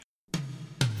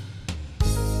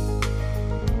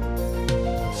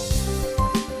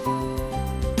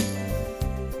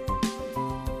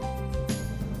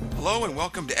Hello and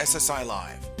welcome to SSI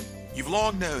Live. You've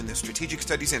long known the Strategic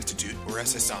Studies Institute, or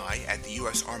SSI, at the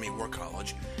U.S. Army War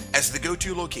College as the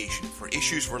go-to location for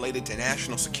issues related to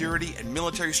national security and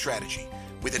military strategy,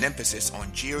 with an emphasis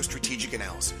on geostrategic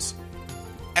analysis.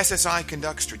 SSI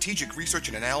conducts strategic research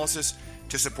and analysis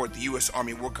to support the U.S.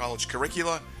 Army War College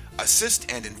curricula,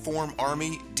 assist and inform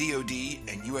Army, DoD,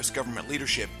 and U.S. government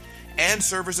leadership, and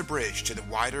serve as a bridge to the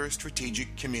wider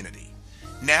strategic community.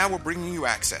 Now we're bringing you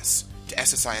access to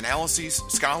SSI analyses,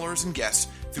 scholars, and guests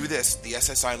through this, the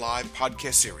SSI Live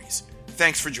podcast series.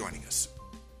 Thanks for joining us.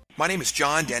 My name is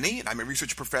John Deni, and I'm a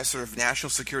research professor of national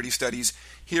security studies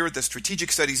here at the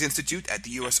Strategic Studies Institute at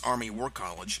the U.S. Army War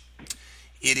College.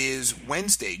 It is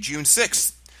Wednesday, June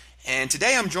 6th, and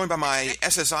today I'm joined by my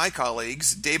SSI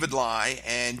colleagues, David Lai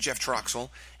and Jef Troxell,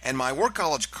 and my War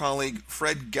College colleague,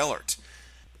 Fred Gellert.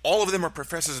 All of them are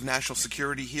professors of national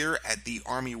security here at the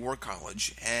Army War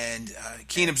College and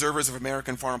keen observers of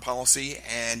American foreign policy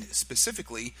and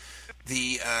specifically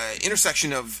the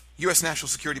intersection of U.S. national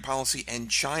security policy and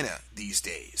China these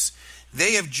days.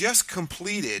 They have just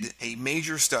completed a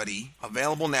major study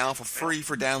available now for free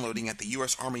for downloading at the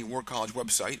U.S. Army War College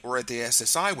website or at the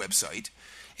SSI website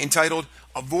entitled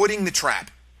Avoiding the Trap,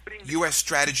 U.S.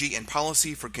 Strategy and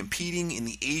Policy for Competing in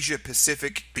the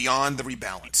Asia-Pacific Beyond the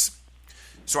Rebalance.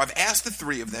 So I've asked the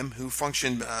three of them, who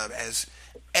function as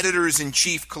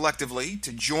editors-in-chief collectively,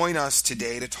 to join us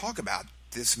today to talk about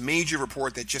this major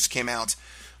report that just came out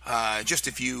just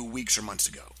a few weeks or months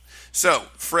ago. So,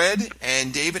 Fred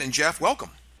and David and Jeff,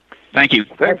 welcome. Thank you.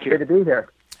 Thank you. Good to be here.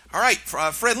 All right,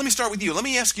 Fred, let me start with you. Let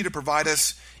me ask you to provide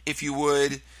us, if you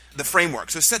would, the framework.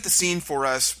 So set the scene for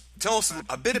us. Tell us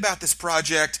a bit about this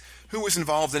project, who was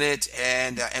involved in it,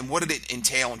 and what did it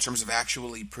entail in terms of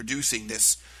actually producing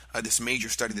this major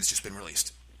study that's just been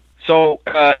released. So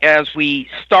as we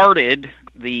started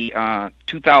the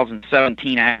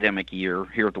 2017 academic year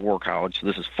here at the War College, so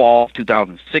this is fall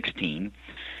 2016,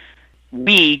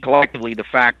 we, collectively, the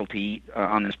faculty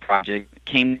on this project,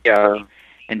 came together,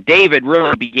 and David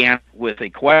really began with a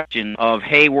question of,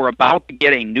 hey, we're about to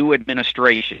get a new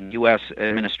administration, U.S.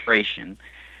 administration.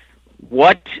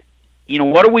 What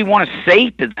do we want to say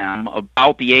to them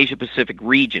about the Asia-Pacific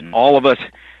region? All of us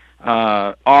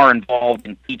are involved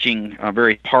in teaching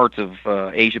various parts of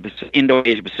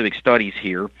Indo-Asia-Pacific studies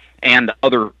here and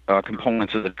other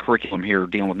components of the curriculum here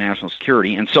dealing with national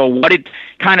security. And so what should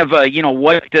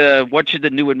the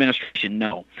new administration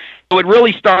know? So it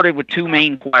really started with two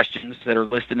main questions that are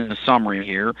listed in the summary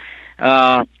here.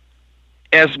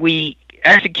 As we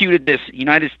executed this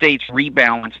United States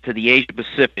rebalance to the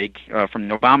Asia-Pacific from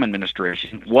the Obama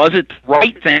administration, was it the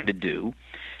right thing to do?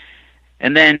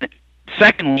 And then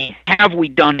secondly, have we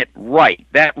done it right?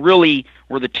 That really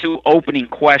were the two opening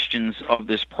questions of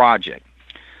this project.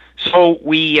 So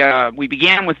we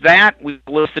began with that. We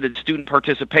elicited student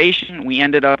participation. We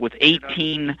ended up with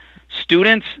 18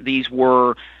 students. These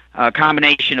were a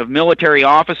combination of military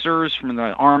officers from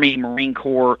the Army, Marine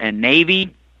Corps, and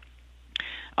Navy,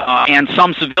 and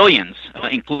some civilians,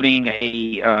 including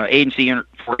a Agency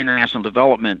for International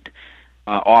Development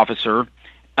officer,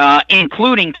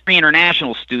 including three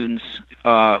international students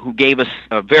who gave us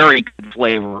a very good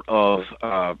flavor of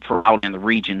for out in the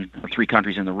region, three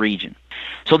countries in the region.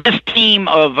 So this team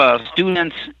of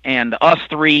students and us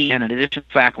three, and an additional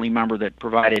faculty member that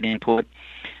provided input,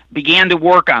 began to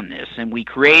work on this, and we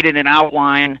created an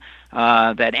outline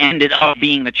that ended up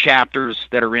being the chapters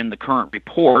that are in the current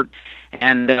report.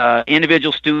 And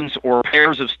individual students or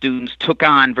pairs of students took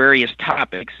on various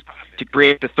topics to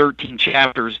create the 13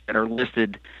 chapters that are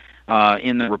listed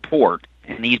in the report,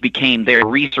 and these became their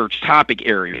research topic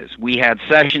areas. We had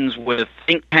sessions with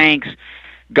think tanks,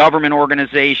 government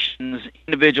organizations,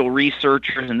 individual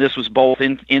researchers, and this was both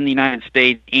in the United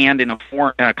States and in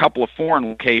a couple of foreign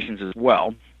locations as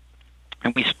well.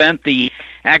 And we spent the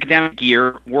academic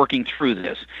year working through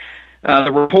this.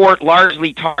 The report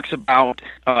largely talks about,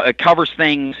 it covers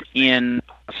things in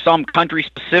some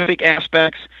country-specific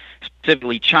aspects,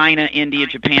 specifically China, India,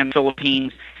 Japan,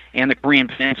 Philippines, and the Korean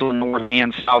Peninsula, North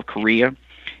and South Korea.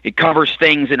 It covers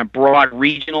things in a broad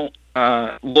regional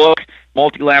look,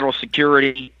 multilateral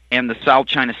security, and the South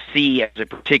China Sea as a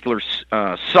particular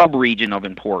sub-region of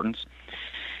importance.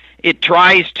 It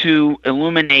tries to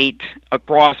illuminate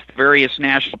across various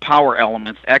national power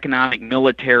elements, economic,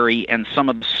 military, and some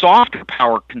of the softer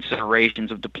power considerations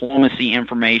of diplomacy,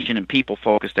 information, and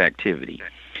people-focused activity.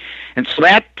 And so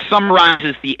that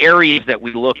summarizes the areas that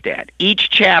we looked at.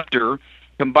 Each chapter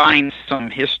combines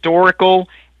some historical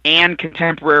and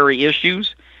contemporary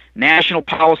issues, national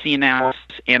policy analysis,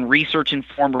 and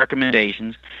research-informed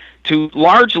recommendations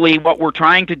largely what we're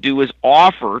trying to do is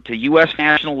offer to U.S.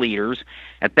 national leaders.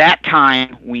 At that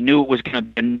time, we knew it was going to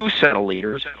be a new set of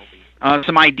leaders,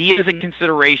 some ideas and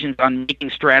considerations on making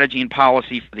strategy and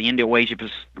policy for the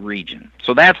Indo-Asia-Pacific region.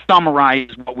 So that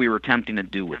summarizes what we were attempting to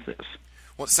do with this.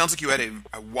 Well, it sounds like you had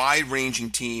a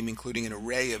wide-ranging team, including an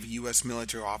array of U.S.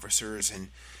 military officers and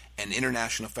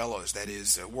international fellows, that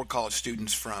is, war college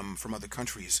students from other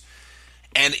countries,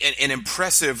 and an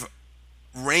impressive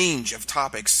range of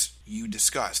topics you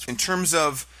discussed. In terms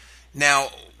of, now,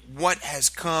 what has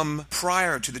come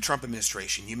prior to the Trump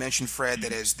administration? You mentioned, Fred,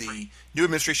 that as the new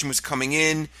administration was coming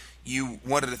in, you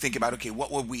wanted to think about, okay,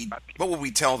 what would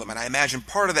we tell them? And I imagine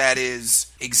part of that is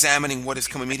examining what has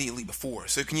come immediately before.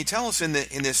 So can you tell us in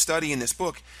this study, in this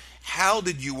book, how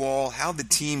the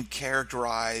team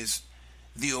characterize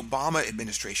the Obama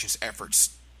administration's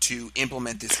efforts to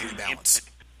implement this rebalance?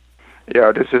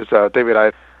 Yeah, this is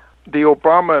David. The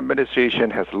Obama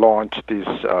administration has launched this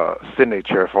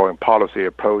signature foreign policy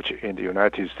approach in the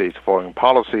United States foreign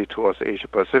policy towards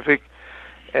Asia-Pacific,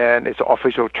 and its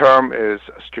official term is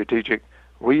strategic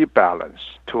rebalance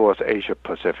towards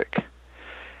Asia-Pacific.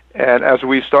 And as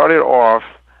we started off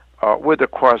with the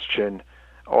question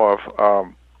of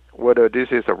whether this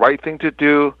is the right thing to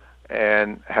do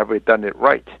and have we done it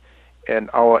right, and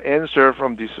our answer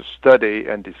from this study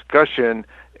and discussion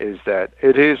is that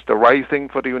it is the right thing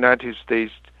for the United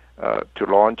States to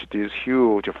launch this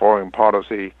huge foreign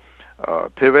policy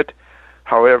pivot.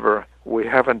 However, we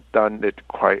haven't done it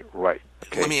quite right.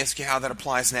 Okay? Let me ask you how that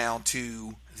applies now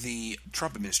to the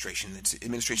Trump administration. The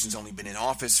administration's only been in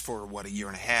office for, a year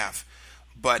and a half.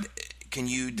 But can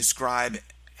you describe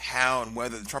how and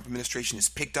whether the Trump administration has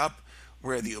picked up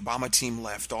where the Obama team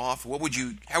left off? How would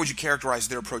you characterize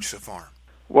their approach so far?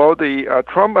 Well, the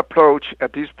Trump approach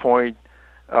at this point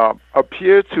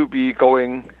appears to be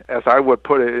going, as I would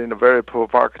put it in a very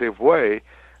provocative way,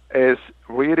 is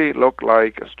really look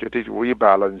like a strategic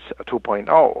rebalance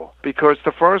 2.0. Because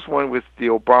the first one with the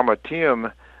Obama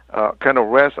team kind of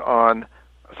rests on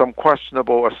some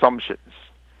questionable assumptions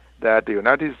that the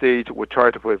United States would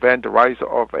try to prevent the rise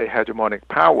of a hegemonic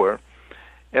power.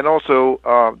 And also,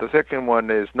 the second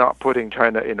one is not putting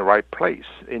China in the right place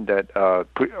in that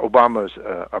Obama's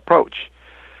approach.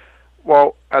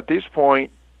 Well, at this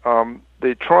point,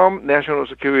 the Trump national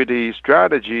security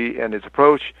strategy and its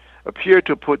approach appear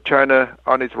to put China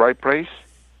on its right place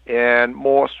and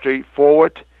more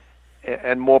straightforward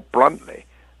and more bluntly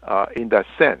in that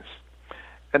sense.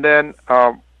 And then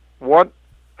what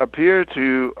appeared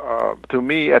to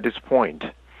me at this point,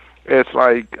 it's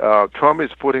like Trump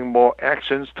is putting more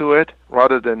actions to it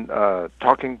rather than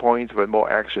talking points, but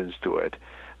more actions to it.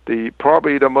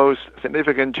 Probably the most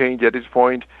significant change at this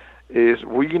point is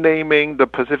renaming the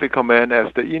Pacific Command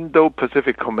as the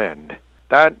Indo-Pacific Command.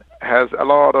 That has a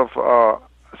lot of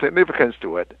significance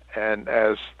to it, and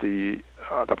as the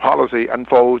policy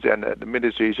unfolds and the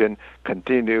administration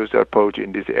continues the approach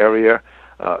in this area,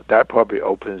 that probably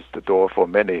opens the door for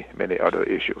many, many other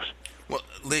issues. Well,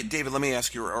 David, let me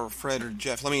ask you, or Fred or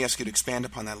Jeff, let me ask you to expand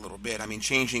upon that a little bit. I mean,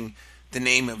 changing the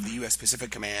name of the U.S.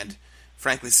 Pacific Command,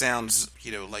 frankly, sounds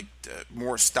like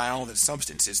more style than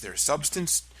substance. Is there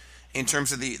substance in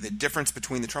terms of the difference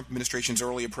between the Trump administration's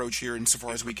early approach here,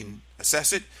 insofar as we can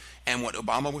assess it, and what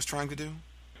Obama was trying to do?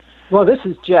 Well, this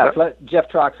is Jeff. Jef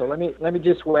Troxell. Let me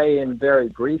just weigh in very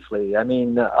briefly. I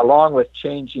mean, along with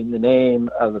changing the name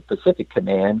of the Pacific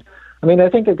Command, I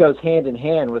think it goes hand in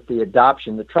hand with the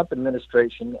adoption. The Trump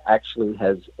administration actually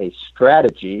has a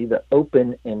strategy, the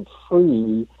open and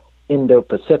free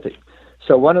Indo-Pacific.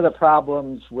 So one of the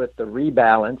problems with the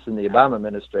rebalance in the Obama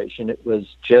administration, it was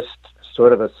just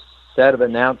sort of a set of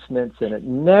announcements, and it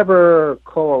never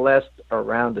coalesced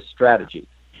around a strategy.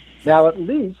 Now, at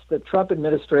least the Trump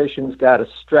administration's got a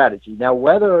strategy. Now,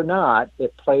 whether or not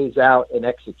it plays out in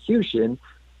execution,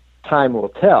 time will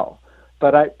tell.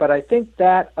 But I think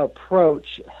that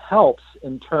approach helps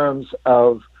in terms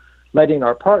of letting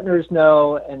our partners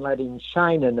know and letting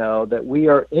China know that we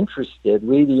are interested,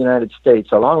 we, the United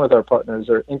States, along with our partners,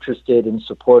 are interested in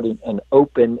supporting an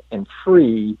open and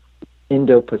free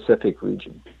Indo-Pacific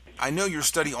region. I know your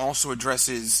study also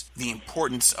addresses the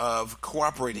importance of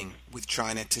cooperating with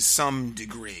China to some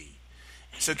degree.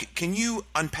 So can you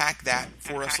unpack that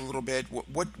for us a little bit?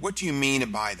 What do you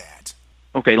mean by that?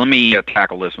 Okay, let me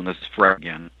tackle this one. This is Fred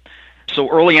again. So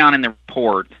early on in the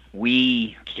report,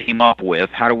 we came up with,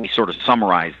 how do we sort of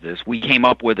summarize this? We came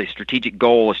up with a strategic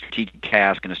goal, a strategic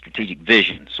task, and a strategic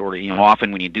vision. Sort of,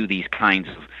 often when you do these kinds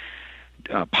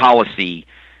of policy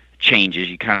changes,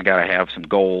 you kind of got to have some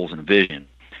goals and a vision.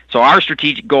 So our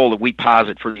strategic goal that we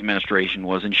posit for the administration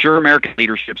was ensure American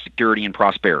leadership, security, and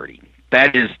prosperity.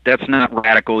 That's not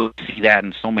radical. You see that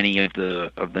in so many of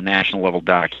the national level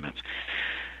documents.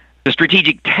 The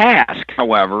strategic task,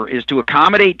 however, is to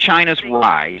accommodate China's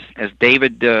rise. As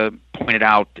David pointed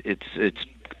out, it's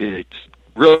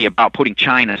really about putting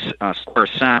China square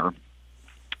center.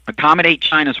 Accommodate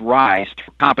China's rise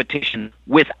through competition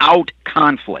without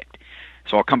conflict.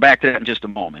 So I'll come back to that in just a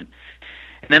moment.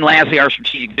 And then lastly, our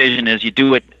strategic vision is you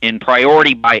do it in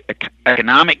priority by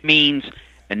economic means,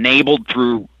 enabled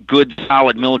through good,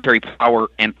 solid military power,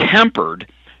 and tempered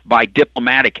by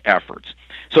diplomatic efforts.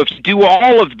 So if you do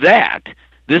all of that,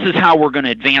 this is how we're going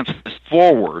to advance this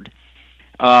forward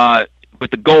with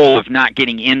the goal of not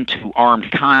getting into armed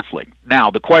conflict.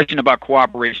 Now, the question about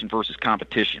cooperation versus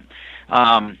competition.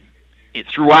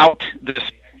 Throughout this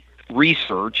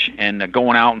research and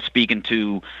going out and speaking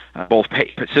to both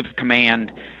Pacific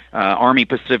Command, Army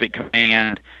Pacific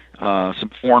Command, some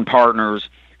foreign partners,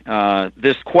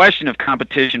 this question of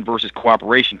competition versus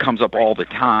cooperation comes up all the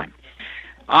time.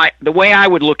 The way I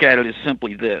would look at it is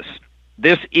simply this.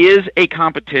 This is a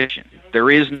competition.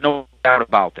 There is no doubt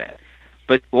about that.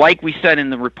 But like we said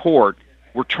in the report,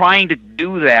 we're trying to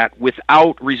do that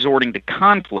without resorting to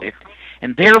conflict,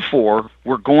 and therefore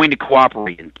we're going to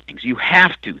cooperate in things. You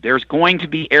have to. There's going to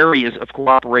be areas of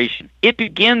cooperation. It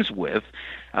begins with,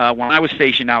 when I was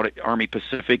stationed out at Army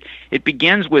Pacific, it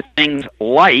begins with things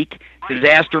like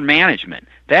disaster management.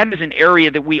 That is an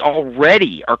area that we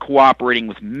already are cooperating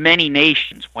with many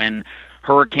nations. When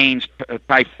hurricanes,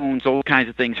 typhoons, those kinds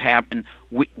of things happen,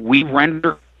 we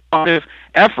render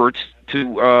efforts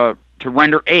to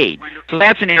render aid. So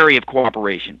that's an area of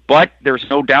cooperation. But there's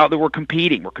no doubt that we're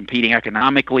competing. We're competing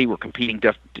economically. We're competing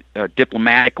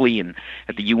diplomatically and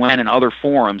at the UN and other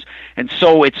forums. And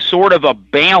so it's sort of a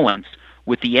balance,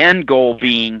 with the end goal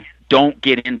being don't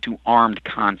get into armed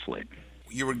conflict.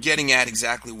 You were getting at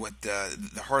exactly what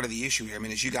the heart of the issue here. I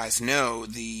mean, as you guys know,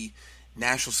 the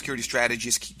National Security Strategy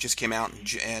just came out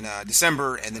in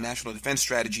December, and the National Defense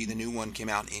Strategy, the new one, came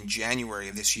out in January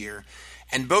of this year.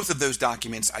 And both of those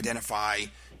documents identify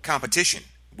competition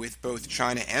with both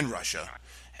China and Russia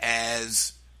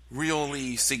as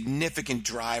really significant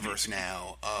drivers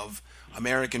now of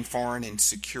American foreign and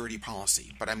security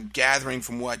policy. But I'm gathering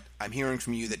from what I'm hearing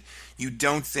from you that you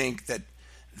don't think that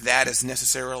that is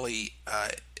necessarily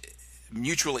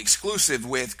mutually exclusive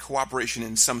with cooperation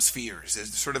in some spheres.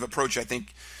 There's the sort of approach, I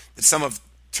think, that some have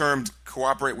termed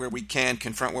cooperate where we can,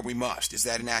 confront where we must. Is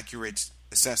that an accurate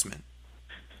assessment?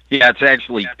 Yeah,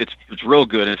 it's real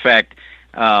good. In fact,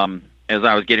 as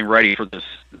I was getting ready for this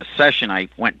session, I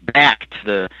went back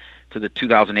to the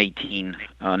 2018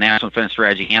 National Defense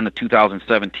Strategy and the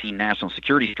 2017 National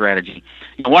Security Strategy.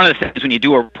 One of the things when you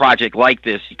do a project like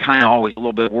this, you kind of always a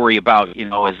little bit worry about,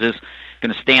 is this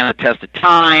going to stand the test of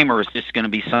time, or is this going to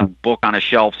be some book on a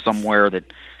shelf somewhere that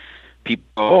people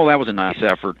go, oh, that was a nice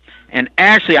effort. And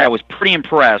actually, I was pretty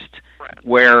impressed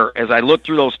where, as I looked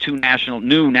through those two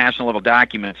new national level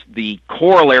documents, the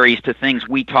corollaries to things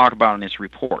we talk about in this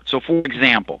report. So, for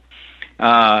example,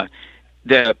 one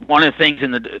of the things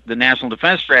in the National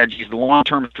Defense Strategy is the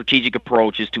long-term strategic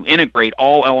approach is to integrate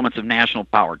all elements of national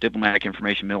power, diplomatic,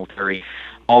 information, military,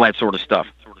 all that sort of stuff.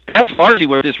 That's largely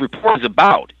what this report is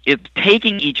about. It's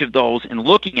taking each of those and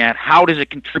looking at how does it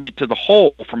contribute to the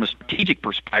whole from a strategic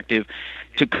perspective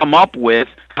to come up with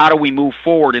how do we move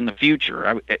forward in the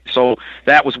future. So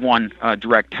that was one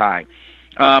direct tie.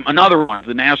 Another one,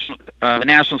 the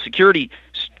National Security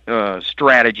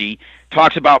Strategy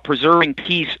talks about preserving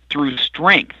peace through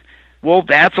strength. Well,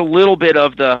 that's a little bit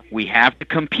of we have to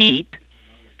compete.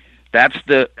 That's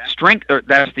the strength.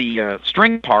 That's the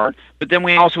strength part. But then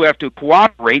we also have to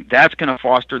cooperate. That's going to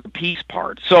foster the peace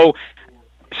part. So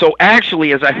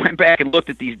actually, as I went back and looked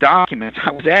at these documents,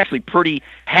 I was actually pretty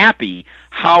happy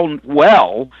how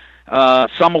well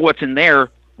some of what's in there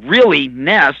really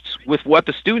nests with what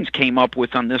the students came up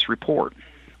with on this report.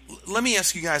 Let me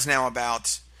ask you guys now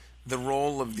about the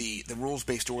role of the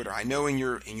rules-based order. I know in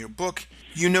your book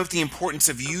you note the importance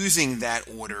of using that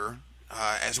order,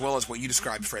 as well as what you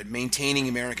described, Fred, maintaining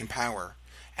American power,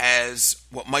 as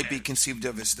what might be conceived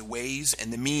of as the ways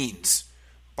and the means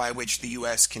by which the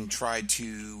U.S. can try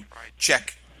to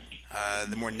check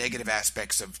the more negative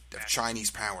aspects of Chinese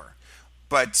power.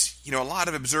 But, a lot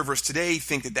of observers today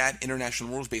think that international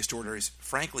rules-based order is,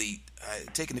 frankly,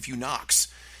 taken a few knocks,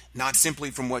 not simply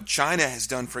from what China has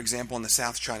done, for example, in the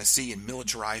South China Sea in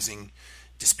militarizing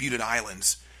disputed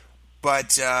islands, but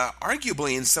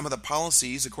arguably in some of the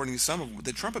policies, according to some of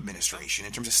the Trump administration,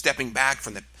 in terms of stepping back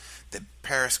from the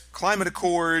Paris Climate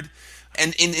Accord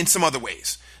and in some other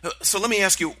ways. So let me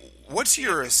ask you, what's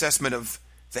your assessment of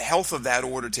the health of that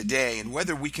order today and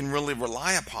whether we can really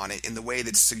rely upon it in the way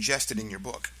that's suggested in your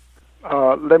book.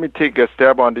 Let me take a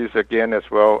stab on this again as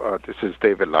well. This is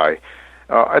David Lai.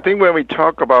 I think when we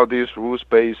talk about this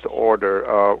rules-based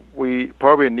order, we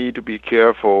probably need to be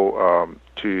careful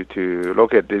to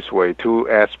look at this way, two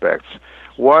aspects.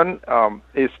 One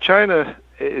is China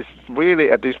is really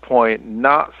at this point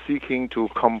not seeking to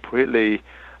completely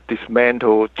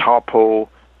dismantle, topple,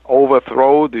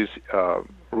 overthrow this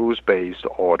rules-based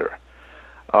order.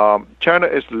 China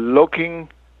is looking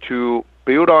to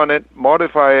build on it,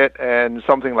 modify it, and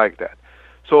something like that.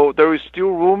 So there is still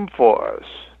room for us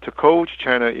to coach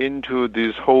China into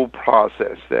this whole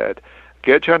process that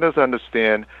get China to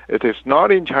understand it is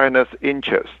not in China's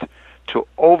interest to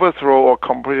overthrow or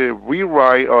completely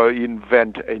rewrite or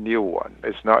invent a new one.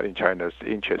 It's not in China's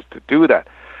interest to do that.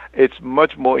 It's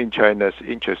much more in China's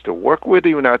interest to work with the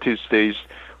United States.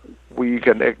 We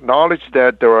can acknowledge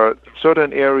that there are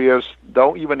certain areas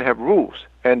don't even have rules,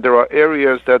 and there are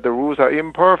areas that the rules are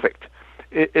imperfect.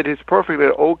 It is perfectly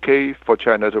okay for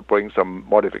China to bring some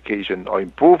modification or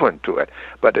improvement to it,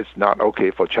 but it's not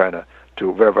okay for China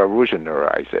to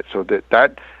revolutionize it. So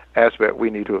that aspect we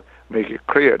need to make it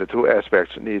clear. The two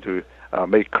aspects need to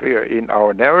make clear in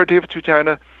our narrative to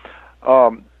China,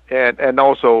 and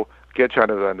also get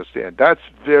China to understand. That's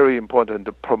very important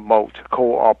to promote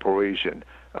cooperation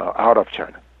out of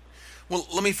China. Well,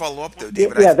 let me follow up, though,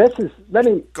 David.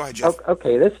 Go ahead, Jeff.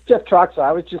 Okay, this is Jef Troxell.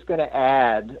 I was just going to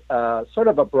add sort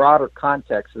of a broader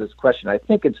context to this question. I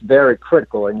think it's very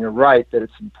critical, and you're right that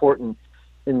it's important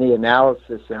in the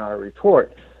analysis in our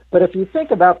report. But if you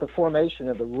think about the formation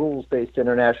of the rules-based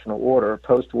international order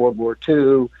post-World War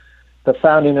II, the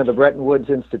founding of the Bretton Woods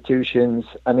institutions,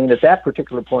 I mean, at that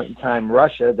particular point in time,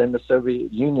 Russia, then the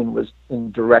Soviet Union, was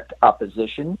in direct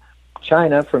opposition.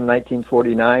 China, from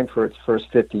 1949 for its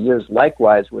first 50 years,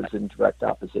 likewise was in direct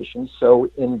opposition. So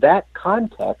in that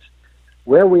context,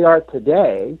 where we are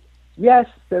today, yes,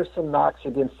 there's some knocks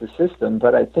against the system,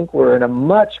 but I think we're in a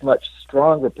much, much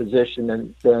stronger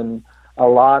position than a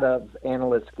lot of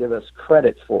analysts give us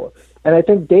credit for. And I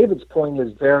think David's point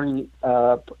is very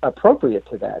appropriate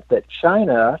to that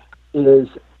China is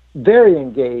very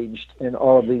engaged in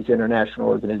all of these international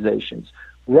organizations.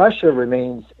 Russia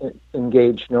remains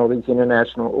engaged in all these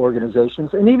international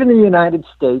organizations, and even the United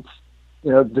States,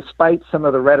 despite some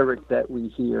of the rhetoric that we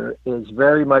hear, is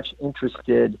very much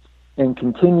interested in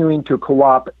continuing to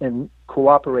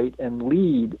cooperate and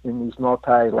lead in these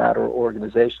multilateral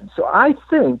organizations. So I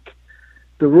think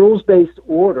the rules-based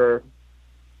order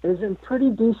is in pretty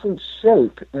decent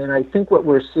shape, and I think what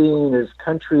we're seeing is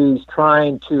countries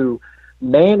trying to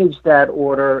manage that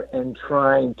order and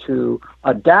trying to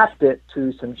adapt it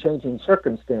to some changing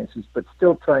circumstances, but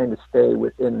still trying to stay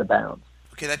within the bounds.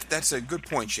 Okay, that's a good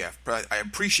point, Jeff. But I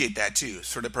appreciate that too,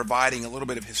 sort of providing a little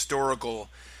bit of historical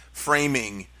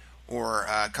framing or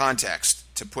context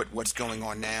to put what's going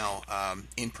on now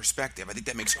in perspective. I think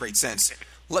that makes great sense.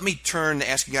 Let me turn to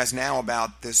ask you guys now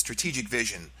about the strategic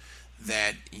vision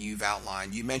that you've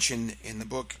outlined. You mentioned in the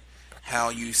book how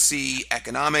you see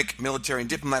economic, military, and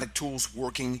diplomatic tools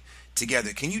working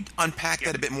together. Can you unpack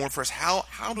that a bit more for us?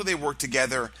 How do they work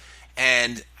together?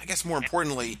 And I guess more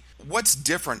importantly, what's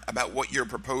different about what you're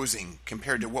proposing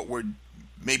compared to what we're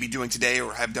maybe doing today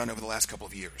or have done over the last couple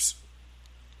of years?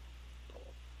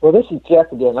 Well, this is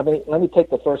Jeff again. Let me take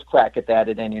the first crack at that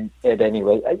at any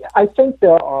rate. I think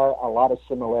there are a lot of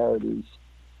similarities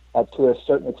to a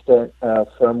certain extent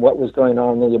from what was going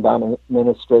on in the Obama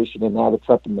administration and now the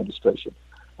Trump administration.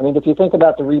 I mean, if you think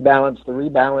about the rebalance,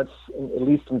 at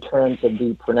least in terms of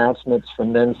the pronouncements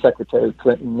from then Secretary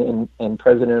Clinton and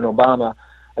President Obama,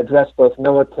 addressed both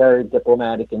military,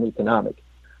 diplomatic, and economic.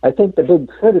 I think the big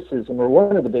criticism, or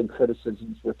one of the big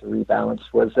criticisms with the rebalance,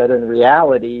 was that in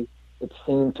reality, it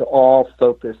seemed to all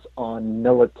focus on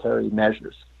military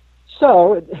measures.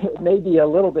 So it may be a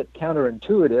little bit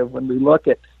counterintuitive when we look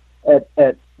at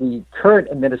the current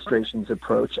administration's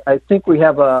approach. I think we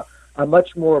have a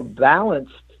much more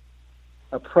balanced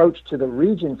approach to the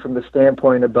region from the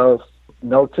standpoint of both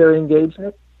military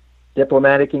engagement,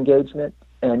 diplomatic engagement,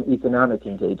 and economic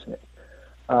engagement.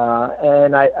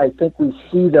 And I think we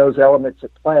see those elements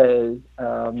at play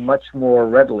much more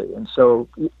readily. And so,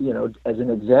 as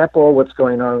an example, what's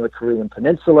going on in the Korean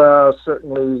Peninsula,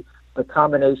 certainly the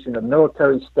combination of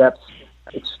military steps,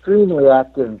 extremely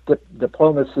active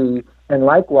diplomacy, and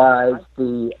likewise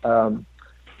the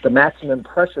maximum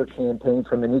pressure campaign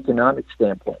from an economic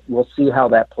standpoint. We'll see how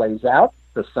that plays out.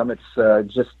 The summit's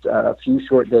just a few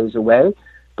short days away,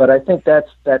 but I think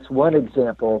that's one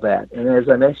example of that. And as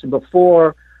I mentioned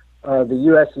before, the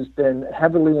U.S. has been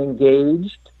heavily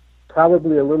engaged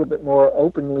probably a little bit more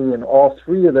openly in all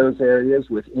three of those areas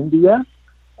with India,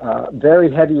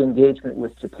 very heavy engagement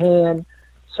with Japan.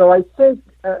 So I think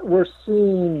we're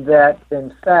seeing that,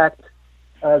 in fact,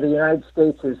 the United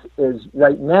States is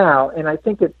right now, and I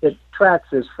think it tracks,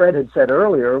 as Fred had said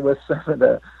earlier, with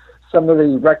some of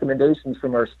the recommendations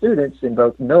from our students in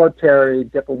both military,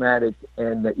 diplomatic,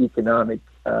 and the economic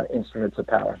instruments of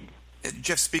power.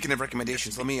 Jef, speaking of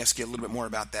recommendations, let me ask you a little bit more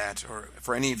about that, or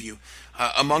for any of you.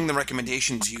 Among the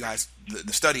recommendations, you guys,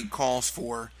 the study calls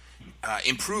for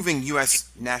improving U.S.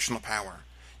 national power.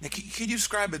 Now, could you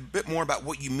describe a bit more about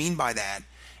what you mean by that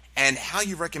and how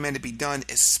you recommend it be done,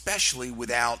 especially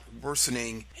without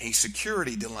worsening a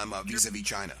security dilemma vis-a-vis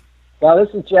China? Well,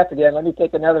 this is Jef again. Let me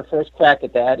take another first crack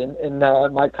at that, and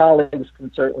my colleagues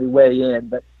can certainly weigh in.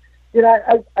 But,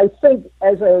 I think,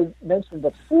 as I mentioned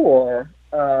before,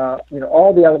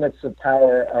 all the elements of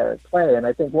power are at play. And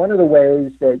I think one of the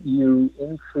ways that you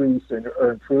increase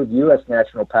or improve U.S.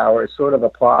 national power is sort of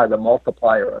apply the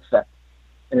multiplier effect.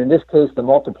 And in this case, the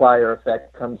multiplier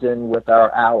effect comes in with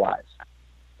our allies.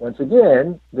 Once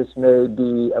again, this may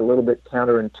be a little bit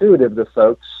counterintuitive to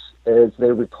folks as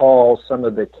they recall some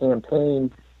of the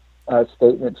campaign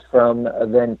statements from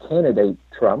then candidate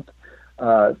Trump,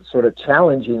 sort of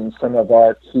challenging some of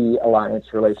our key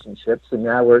alliance relationships. And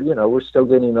now we're still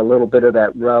getting a little bit of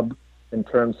that rub in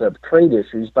terms of trade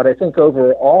issues. But I think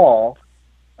overall,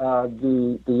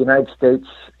 the United States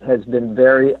has been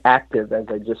very active, as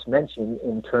I just mentioned,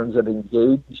 in terms of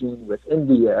engaging with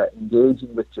India,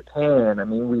 engaging with Japan. I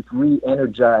mean, we've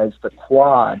re-energized the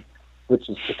Quad, which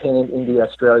is Japan, India,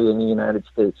 Australia, and the United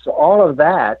States. So all of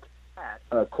that,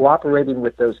 cooperating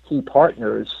with those key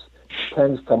partners,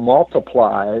 tends to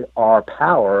multiply our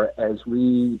power as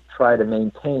we try to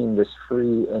maintain this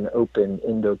free and open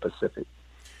Indo-Pacific.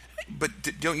 But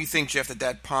don't you think, Jef,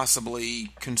 that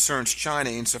possibly concerns China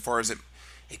insofar as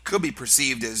it could be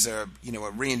perceived as a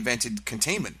reinvented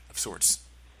containment of sorts?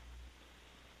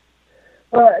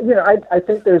 Well, I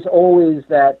think there's always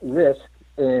that risk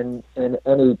in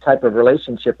any type of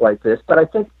relationship like this. But I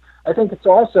think it's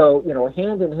also,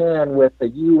 hand in hand with the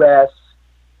U.S.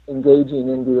 engaging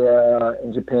India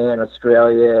and Japan,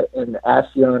 Australia, and the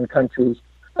ASEAN countries.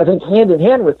 I think hand in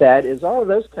hand with that is all of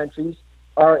those countries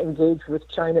are engaged with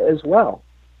China as well.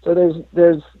 So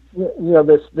there's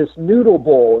this noodle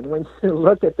bowl, and when you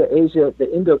look at the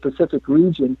Indo-Pacific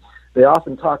region, they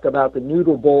often talk about the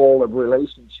noodle bowl of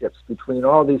relationships between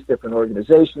all these different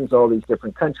organizations, all these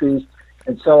different countries.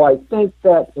 And so I think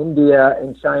that India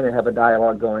and China have a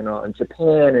dialogue going on.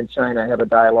 Japan and China have a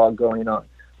dialogue going on.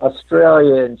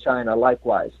 Australia and China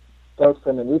likewise, both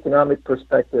from an economic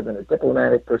perspective and a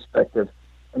diplomatic perspective.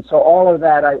 And so all of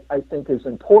that I think is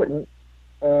important.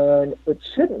 And it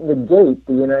shouldn't negate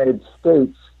the United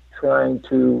States trying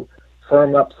to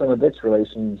firm up some of its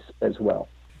relations as well.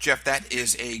 Jef, that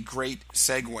is a great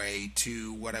segue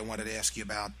to what I wanted to ask you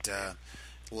about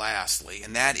lastly,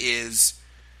 and that is,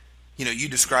 you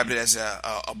described it as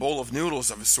a bowl of noodles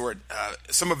of a sort.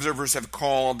 Some observers have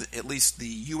called at least the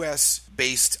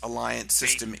U.S.-based alliance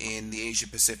system in the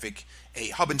Asia-Pacific a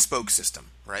hub-and-spoke system,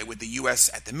 right, with the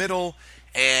U.S. at the middle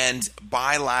and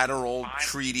bilateral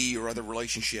treaty or other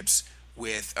relationships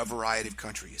with a variety of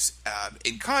countries,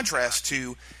 in contrast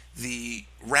to the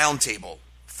roundtable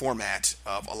format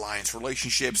of alliance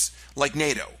relationships like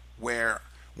NATO, where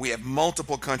we have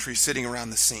multiple countries sitting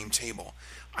around the same table.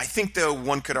 I think, though,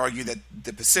 one could argue that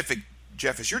the Pacific,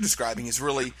 Jef, as you're describing, is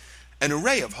really an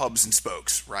array of hubs and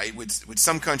spokes, right, with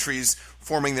some countries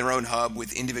forming their own hub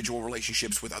with individual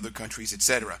relationships with other countries,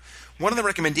 etc. One of the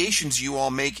recommendations you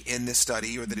all make in this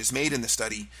study, or that is made in the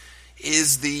study,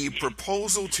 is the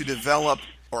proposal to develop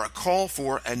or a call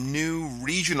for a new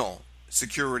regional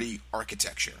security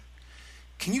architecture.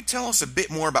 Can you tell us a bit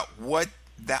more about what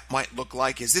that might look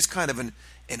like? Is this kind of an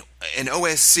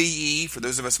OSCE, for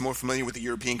those of us more familiar with the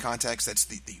European context, that's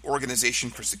the Organization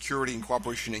for Security and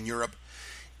Cooperation in Europe,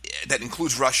 that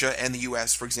includes Russia and the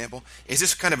U.S., for example. Is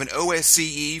this kind of an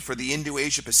OSCE for the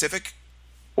Indo-Asia-Pacific?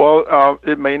 Well,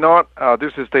 it may not.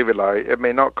 This is David Lai. It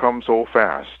may not come so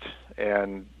fast.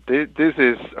 And this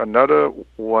is another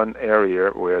one area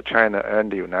where China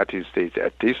and the United States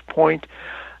at this point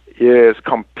is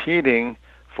competing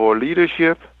for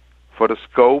leadership, for the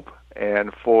scope,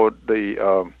 and for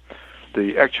the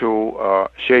actual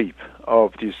shape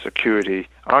of the security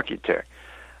architect.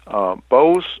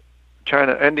 Both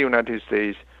China and the United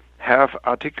States have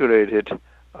articulated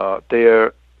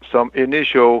some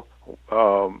initial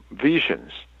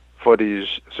visions for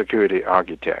this security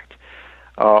architect.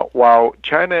 While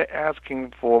China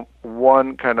asking for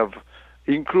one kind of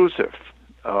inclusive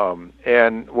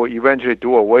and will eventually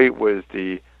do away with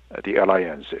the the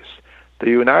alliances. The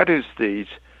United States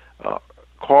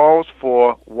calls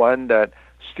for one that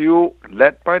still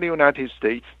led by the United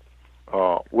States,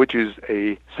 which is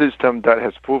a system that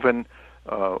has proven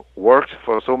worked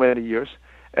for so many years,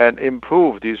 and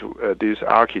improve this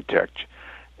architecture.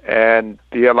 And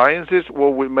the alliances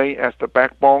will remain as the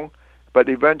backbone, but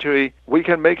eventually we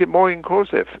can make it more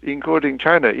inclusive, including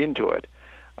China into it.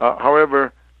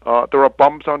 However, there are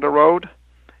bumps on the road,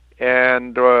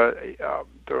 and there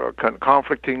are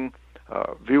conflicting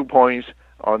viewpoints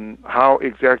on how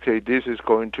exactly this is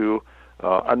going to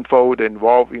unfold and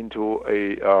evolve into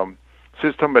a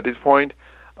system at this point.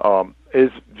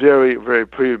 Is very, very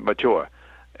premature.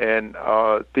 And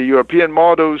the European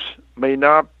models may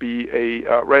not be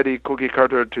a ready cookie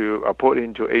cutter to put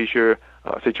into Asia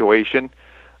situation.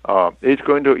 It's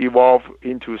going to evolve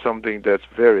into something that's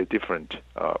very different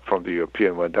from the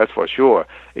European one, that's for sure.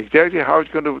 Exactly how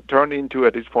it's going to turn into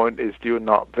at this point is still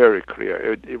not very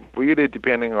clear. It really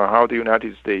depending on how the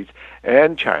United States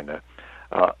and China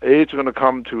it's going to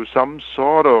come to some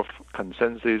sort of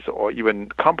consensus or even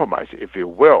compromise, if you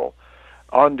will,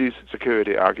 on this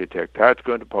security architect that's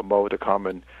going to promote the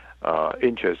common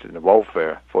interest in the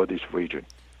welfare for this region.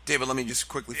 David, let me just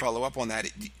quickly follow up on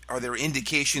that. Are there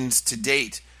indications to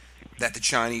date that the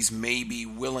Chinese may be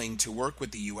willing to work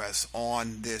with the U.S.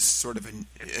 on this sort of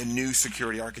a new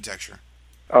security architecture?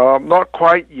 Not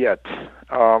quite yet.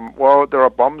 Well, there are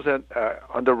bumps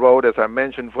on the road, as I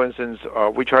mentioned. For instance,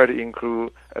 we try to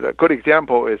include, a good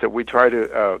example is that we try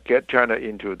to get China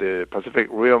into the Pacific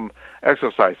Rim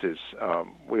exercises.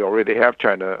 We already have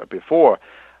China before,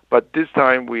 but this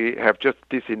time we have just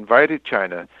disinvited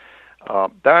China.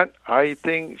 That, I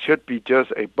think, should be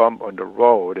just a bump on the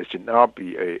road. It should not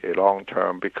be a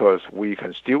long-term, because we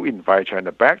can still invite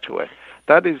China back to it.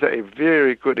 That is a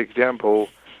very good example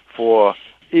for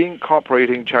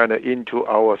incorporating China into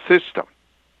our system.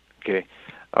 Okay,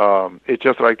 it's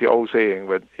just like the old saying,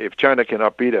 but if China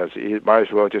cannot beat us, it might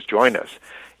as well just join us.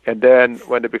 And then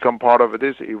when they become part of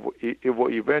this, it will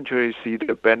eventually see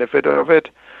the benefit of it,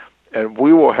 and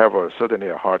we will have certainly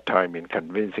a hard time in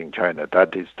convincing China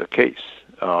that is the case.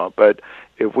 But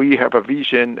if we have a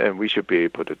vision, and we should be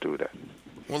able to do that.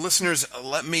 Well, listeners,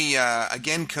 let me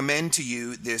again commend to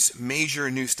you this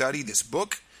major new study, this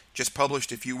book, just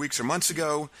published a few weeks or months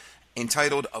ago,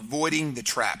 entitled Avoiding the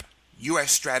Trap, U.S.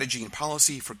 Strategy and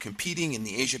Policy for Competing in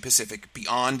the Asia-Pacific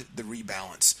Beyond the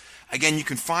Rebalance. Again, you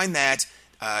can find that.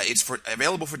 It's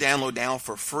available for download now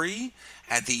for free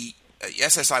at the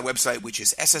SSI website, which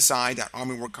is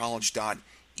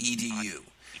ssi.armywarcollege.edu.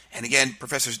 And again,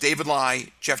 Professors David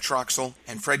Lai, Jef Troxell,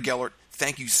 and Fred Gellert,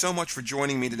 thank you so much for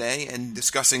joining me today and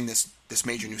discussing this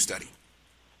major new study.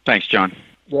 Thanks, John.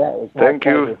 Yeah, thank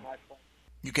you.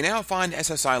 You can now find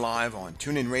SSI Live on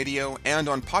TuneIn Radio and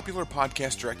on popular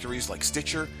podcast directories like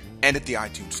Stitcher and at the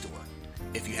iTunes Store.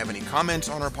 If you have any comments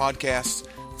on our podcasts,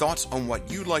 thoughts on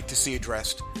what you'd like to see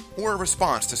addressed, or a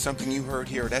response to something you heard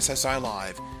here at SSI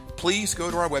Live, please go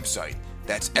to our website.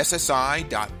 That's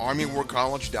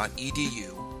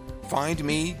ssi.armywarcollege.edu. Find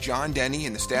me, John Deni,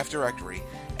 in the staff directory,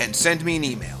 and send me an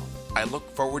email. I look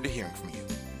forward to hearing from you.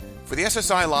 For the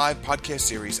SSI Live podcast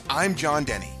series, I'm John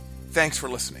Deni. Thanks for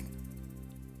listening.